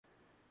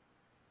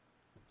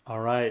All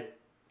right,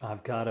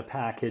 I've got a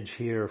package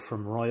here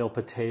from Royal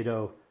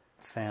Potato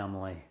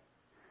Family.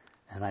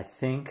 And I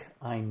think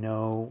I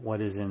know what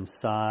is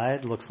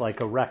inside. Looks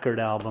like a record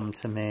album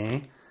to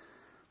me.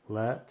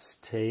 Let's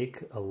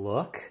take a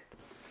look.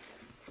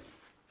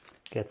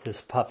 Get this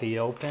puppy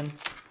open.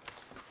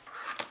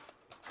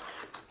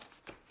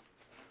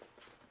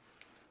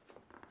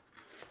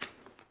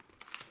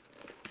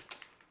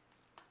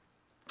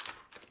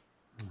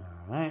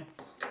 All right.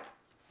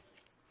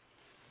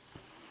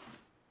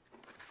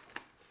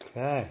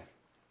 Okay.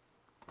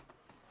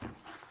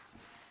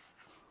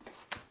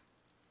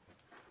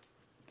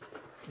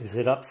 Is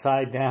it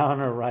upside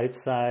down or right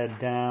side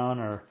down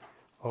or,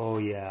 oh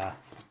yeah.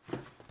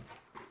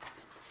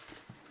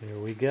 Here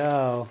we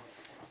go.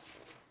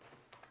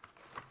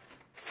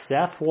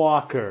 Seth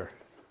Walker.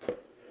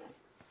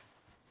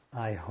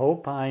 I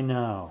Hope I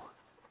Know.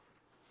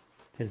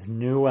 His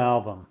new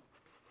album.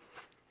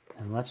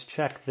 And let's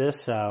check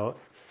this out.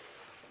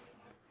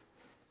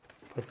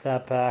 Put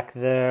that back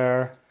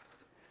there.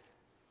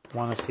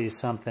 Want to see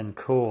something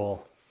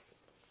cool.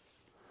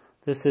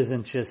 This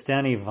isn't just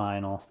any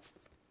vinyl.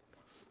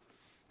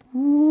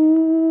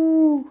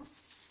 Woo!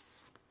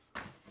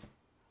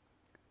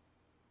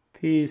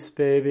 Peace,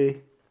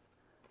 baby.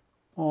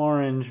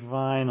 Orange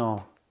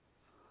vinyl.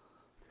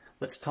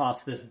 Let's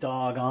toss this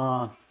dog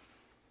on.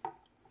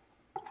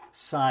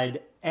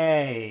 Side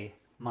A,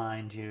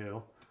 mind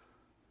you,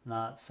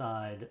 not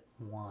side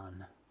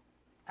 1.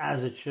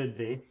 As it should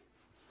be.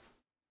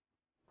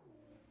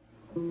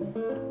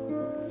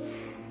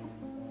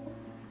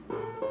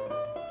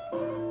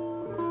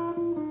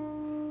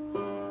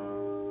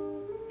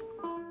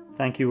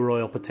 Thank you,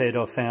 Royal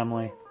Potato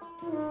Family.